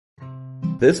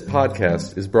This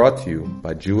podcast is brought to you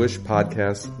by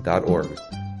JewishPodcasts.org.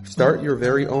 Start your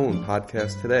very own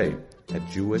podcast today at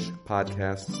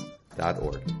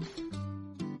JewishPodcasts.org.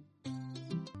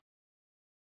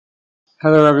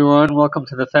 Hello everyone, welcome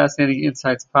to the Fascinating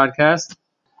Insights podcast.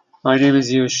 My name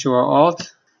is Yeshua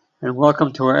Alt, and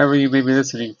welcome to wherever you may be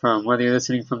listening from, whether you're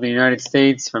listening from the United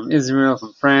States, from Israel,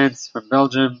 from France, from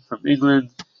Belgium, from England,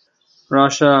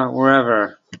 Russia,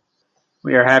 wherever.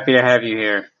 We are happy to have you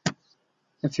here.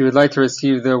 If you would like to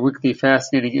receive the weekly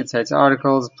Fascinating Insights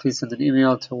articles, please send an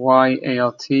email to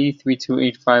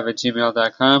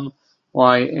yalt3285@gmail.com,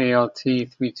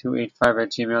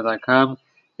 yalt3285@gmail.com.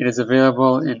 It is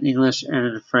available in English and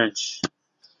in French. You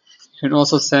can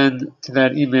also send to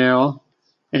that email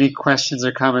any questions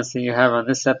or comments that you have on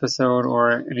this episode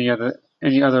or any other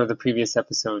of the previous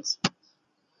episodes.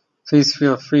 Please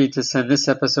feel free to send this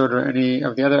episode or any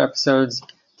of the other episodes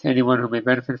to anyone who may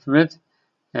benefit from it.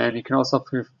 And you can also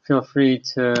feel free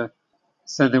to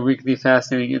send the weekly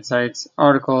Fascinating Insights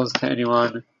articles to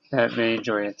anyone that may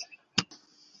enjoy it.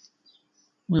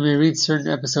 We may read certain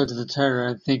episodes of the Torah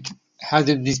and think, how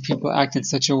did these people act in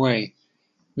such a way?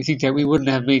 We think that we wouldn't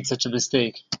have made such a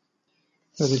mistake.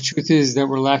 But the truth is that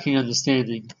we're lacking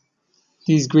understanding.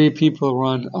 These great people were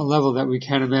on a level that we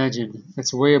can't imagine,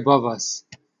 that's way above us.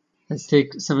 Let's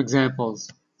take some examples.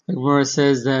 The Gemara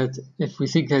says that if we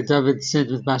think that David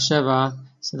sinned with Bathsheba,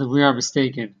 so then we are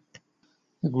mistaken.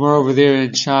 The Gemara over there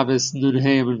in Shabbos, Nun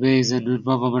Hey and Beis and Nun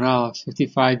Vav Amud Aleph,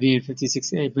 55b and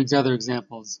 56a, brings other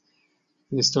examples.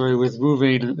 The story with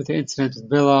Ruvain, with the incident with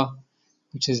Bilhah,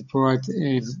 which is brought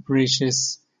in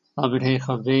Bereshis Lamed Hey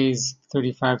Chav Beis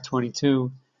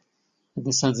 35:22, and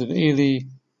the sons of Eli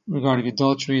regarding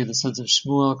adultery, and the sons of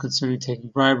Shmuel concerning taking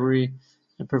bribery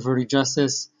and perverting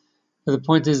justice. But the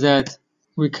point is that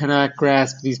we cannot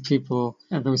grasp these people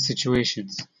and those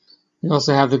situations. We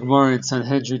also have the Gemara in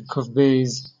Sanhedrin Kuf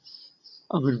Beis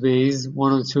Amud Beis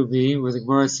 102b, where the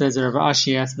Gemara says that Rav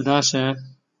Ashi asked Menashe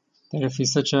that if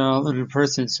he's such a learned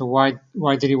person, so why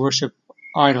did he worship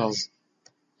idols?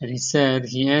 And he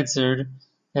answered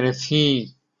that if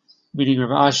he, meaning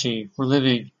Rav Ashi, were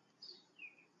living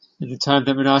in the time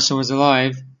that Menashe was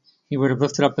alive, he would have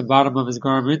lifted up the bottom of his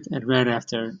garment and ran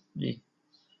after me.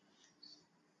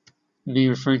 Me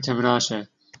referring to Menashe.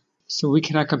 So we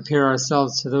cannot compare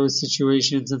ourselves to those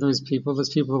situations and those people. Those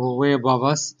people were way above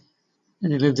us,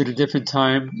 and they lived in a different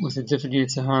time with a different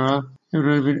Yetzer Hara,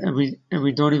 and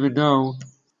we don't even know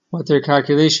what their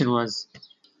calculation was.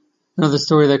 Another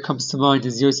story that comes to mind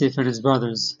is Yosef and his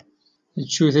brothers. The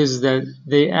truth is that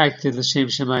they acted l'shem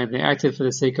shamayim, they acted for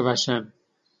the sake of Hashem,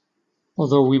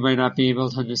 although we might not be able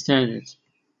to understand it.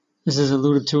 This is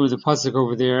alluded to in the pasuk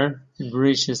over there in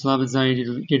Bereshis Lamed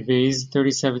Zayin Yud Beis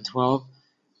 37:12,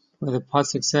 where the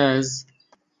pasuk says,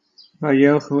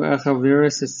 "Vayelchu echav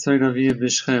liras es tzayin aviyim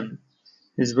b'Shechem."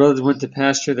 His brothers went to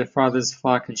pasture their father's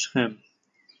flock in Shechem.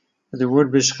 And the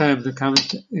word B'Shechem, the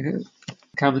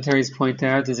commentaries point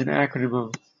out, is an acronym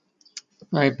of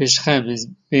B'Shechem is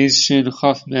Beis Shin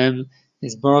Chaf Mem,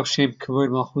 is Baruch Shem Kavod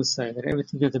Malchusai. That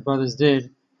everything that the brothers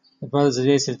of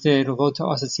Yosef did, although to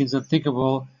us it seems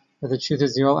unthinkable, but the truth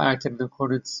is they all acted in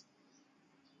accordance.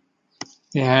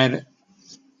 They had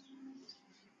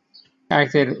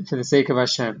acted for the sake of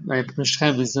Hashem. Right?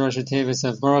 B'Shechem is the Rosh Tevis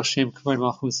of Baruch Shem Kavod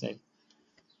Malchusai.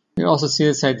 We also see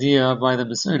this idea by the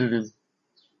Mesonim.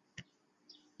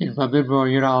 In Bamidbar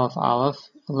Yud Aleph Aleph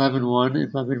 11:1 in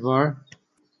Bamidbar, it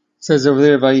says over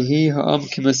there, "Vayihi ha'am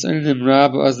kimesonim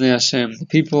rab ba'aznei Hashem." The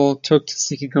people took to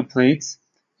seeking complaints.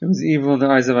 It was evil in the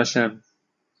eyes of Hashem.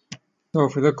 So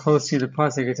if we look closely in the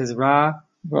pasuk, it says Ra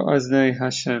ba'aznei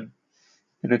Hashem,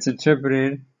 and it's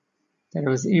interpreted that it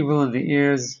was evil in the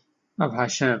ears of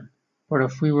Hashem. But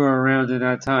if we were around at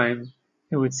that time,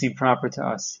 it would seem proper to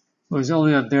us. It was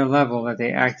only on their level that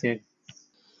they acted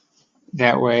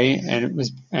that way, and it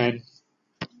was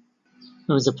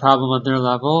a problem on their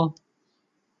level.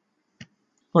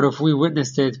 But if we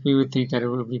witnessed it, we would think that it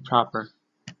would be proper.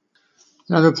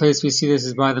 Another place we see this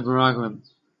is by the Meraglim.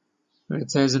 It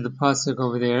says in the pasuk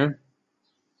over there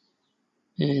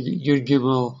in Yud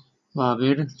Gimel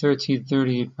Lamed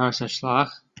 13:30 in Parsha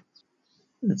Shlach,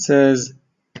 it says,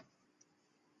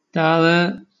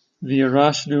 "Dale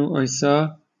v'yarashnu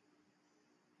oisa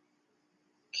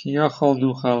ki yachol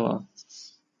nuchala."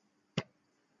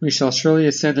 We shall surely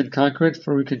ascend and conquer it,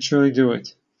 for we can surely do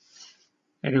it.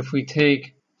 And if we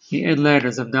take the end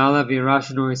letters of Nala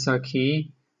v'yarashnu oisa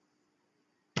ki,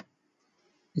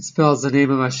 it spells the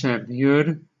name of Hashem,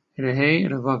 Yud and a Hey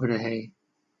and a Vav and a Hey.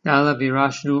 Nala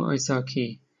v'yarashnu oisa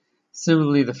ki.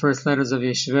 Similarly, the first letters of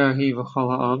Yeshvehi v'chol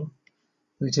ha'am,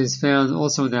 which is found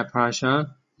also in that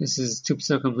parasha, This is two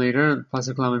psukim later,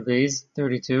 pasuk lamed beis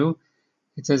 32.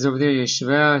 It says over there,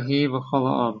 Yeshua hi v'chol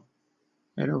ha'am.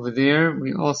 And over there,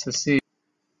 we also see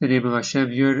the name of Hashem,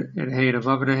 Yud, and Hey, and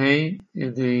above the Hey,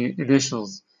 in the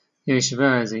initials.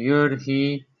 Yeshua is a Yud,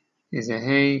 He is a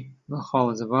Hey,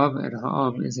 V'chol is above, and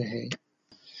Ha'am is a Hey.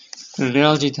 An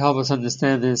analogy to help us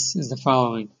understand this is the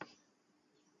following.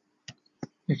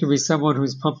 There could be someone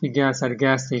who's pumping gas at a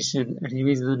gas station, and he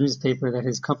reads in the newspaper that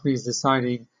his company is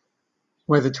deciding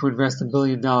whether to invest $1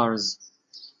 billion.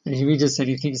 And he reads this and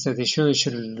he thinks that they surely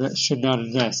should not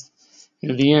invest.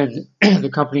 And in the end, the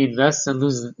company invests and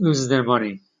loses their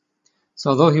money. So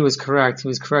although he was correct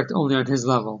only on his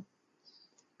level.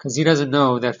 Because he doesn't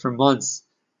know that for months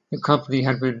the company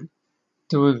had been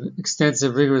doing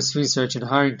extensive, rigorous research and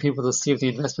hiring people to see if the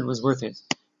investment was worth it.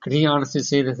 Could he honestly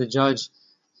judge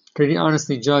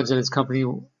that his company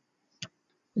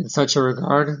in such a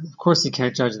regard? Of course he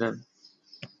can't judge them.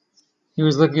 He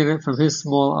was looking at it from his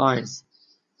small eyes.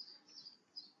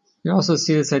 We also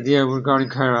see this idea regarding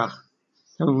Korach.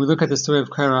 And when we look at the story of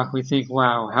Korach, we think,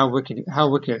 wow, how wicked,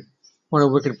 what a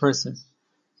wicked person.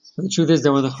 But the truth is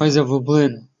that when the Chayzer of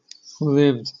Lublin, who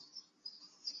lived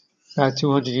about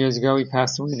 200 years ago, he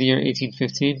passed away in the year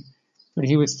 1815, when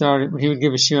he would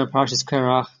give a shir on Parshas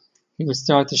Korach, he would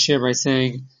start the shir by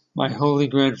saying, my holy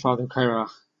grandfather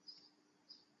Korach.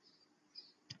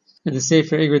 In the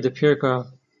Sefer Iger de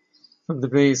Pirka, from the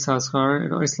Beis Haschar,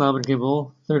 in Islam and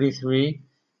Gimel 33,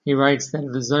 he writes that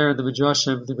in the Zohar and the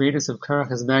Midrashim, the greatness of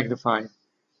Korach is magnified,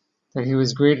 that he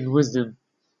was great in wisdom,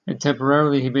 and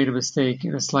temporarily he made a mistake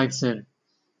in a slight sin.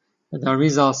 And the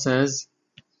Arizal says,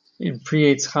 in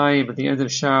Pri Eitz Chaim at the end of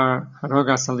Shar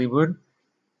Harogas Halimud,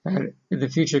 that in the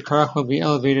future Korach will be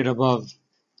elevated above.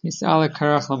 Yis'ala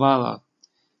Korach Lamala.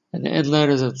 And the end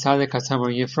letters of Tzadik Hatamar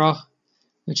Yifrach,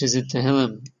 which is in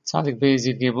Tehillim, Tzadik Beis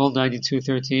Yud Gimel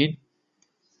 92:13.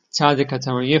 Tzadik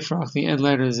Hatamar Yifrach, the end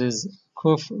letters is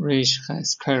Kuf Reish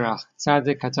Ches Korach.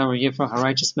 Tzadik Hatamar Yifrach, a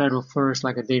righteous man will flourish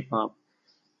like a date palm.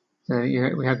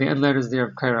 We have the end letters there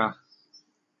of Korach.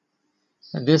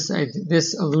 And this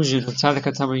allusion of Tzadik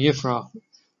Hatamar Yifrach,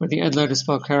 where the end letters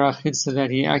spell Korach, hints to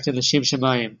that he acted l'shem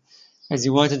Shemayim, as he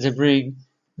wanted to bring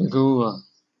the Geula,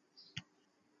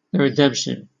 the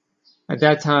redemption. At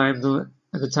the time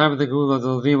of the Geula, the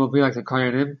Levim will be like the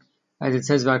Kohanim, as it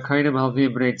says about Kohanim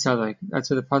Halvim B'nei Tzaddik. That's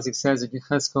what the pasuk says in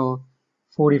Yechezkel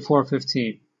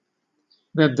 44:15.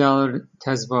 Mem Daled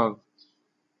Tezvav.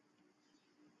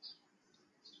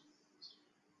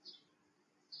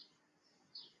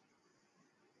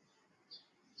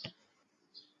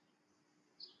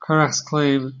 Korach's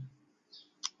claim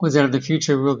was that in the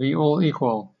future we will be all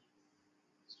equal.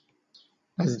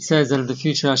 As it says that in the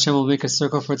future Hashem will make a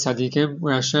circle for tzaddikim,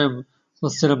 where Hashem will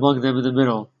sit among them in the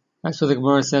middle. That's what the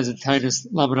Gemara says in Titus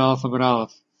Lamed Aleph Amud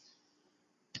Aleph.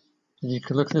 And you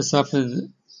can look this up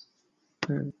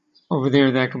over there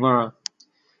in that Gemara.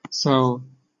 So,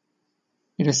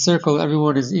 in a circle,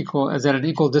 everyone is equal, as at an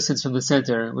equal distance from the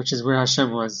center, which is where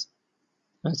Hashem was.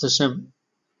 That's Hashem,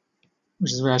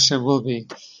 which is where Hashem will be.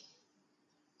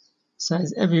 So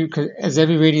as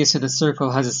every radius in a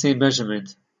circle has the same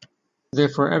measurement,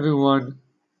 therefore everyone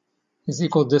is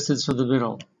equal distance from the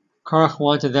middle. Korach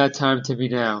wanted that time to be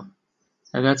now,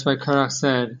 and that's why Korach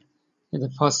said in the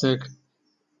pasuk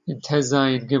in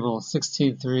Tezayin Gimel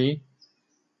 16:3,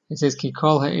 it says, "Ki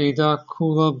kol ha'eda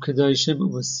kulam kedoshim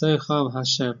u'v'seicham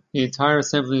Hashem." The entire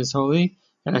assembly is holy,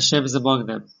 and Hashem is among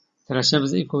them. That Hashem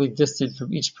is equally distant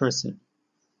from each person.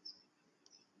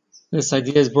 This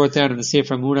idea is brought down in the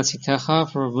Sefer Amunah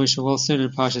Sitecha from Moshe Wilson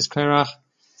in Parshas Korach,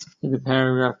 in the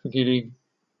paragraph beginning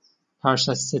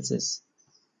Parshas Tzitzis.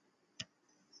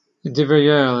 In Divrei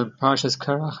Yoel in Parshas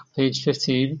Korach, page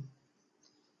 15,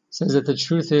 says that the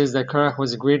truth is that Korach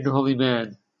was a great and holy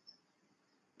man,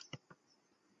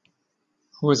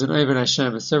 who was an Oved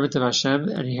Hashem, a servant of Hashem,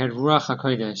 and he had Ruach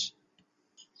HaKodesh.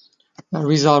 Now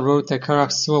Rizal wrote that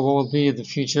Korach saw what will be in the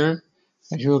future,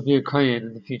 and he will be a Kohen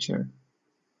in the future.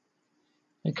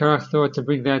 And Korach thought to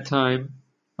bring that time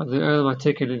on the Olam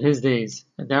HaTikkun in his days,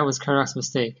 and that was Korach's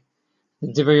mistake.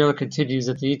 The Divrei Yoel continues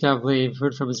that the Yitav Lev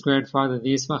heard from his grandfather,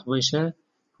 the Yismach Moshe,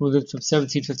 who lived from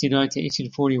 1759 to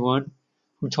 1841,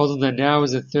 who told him that now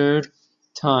is the third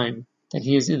time that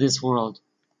he is in this world.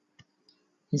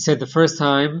 He said the first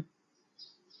time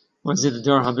was in the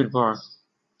Dor HaMidbar.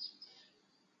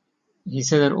 He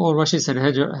said that all Rosh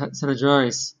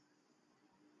Sanhedrais,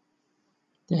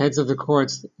 the heads of the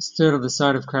courts, stood on the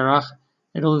side of Korach,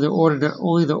 and only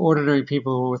the ordinary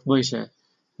people were with Moshe.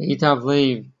 The Yitav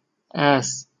Lev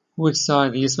asked which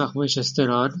side the Yismach Moshe stood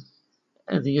on,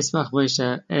 and the Yismach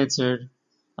Moshe answered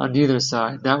on neither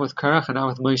side, not with Korach and not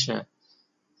with Moshe.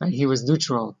 and he was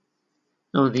neutral.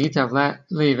 No, the Itav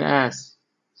Lev asked,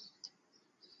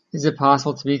 is it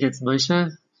possible to be against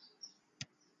Moshe?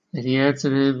 And he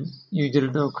answered him, you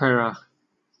didn't know Korach.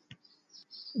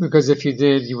 Because if you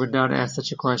did, you would not ask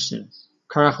such a question.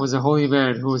 Korach was a holy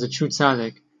man who was a true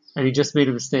tzaddik, and he just made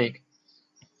a mistake.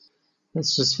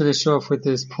 Let's just finish off with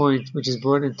this point, which is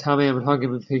brought in Tamei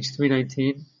Hagim on page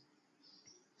 319.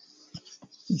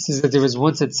 It says that there was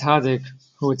once a tzaddik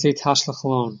who would say Tashlach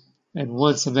alone, and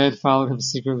once a man followed him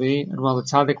secretly, and while the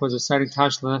tzaddik was reciting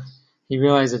Tashlach, he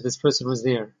realized that this person was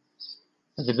there.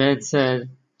 And the man said,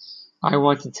 I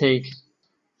want to take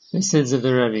the sins of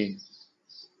the Rebbe,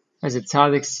 as a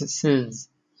tzaddik's sins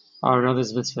are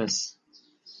another's mitzvahs.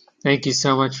 Thank you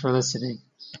so much for listening.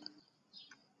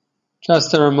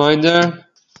 Just a reminder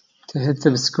to hit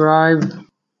subscribe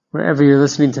wherever you're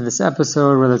listening to this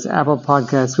episode, whether it's Apple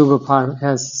Podcasts, Google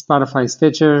Podcasts, Spotify,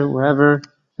 Stitcher, wherever.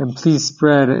 And please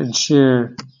spread and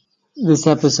share this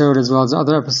episode as well as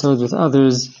other episodes with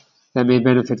others that may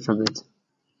benefit from it.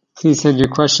 Please send your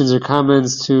questions or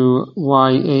comments to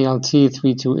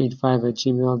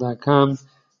yalt3285@gmail.com,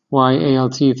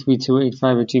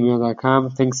 yalt3285@gmail.com.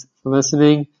 Thanks for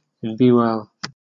listening and be well.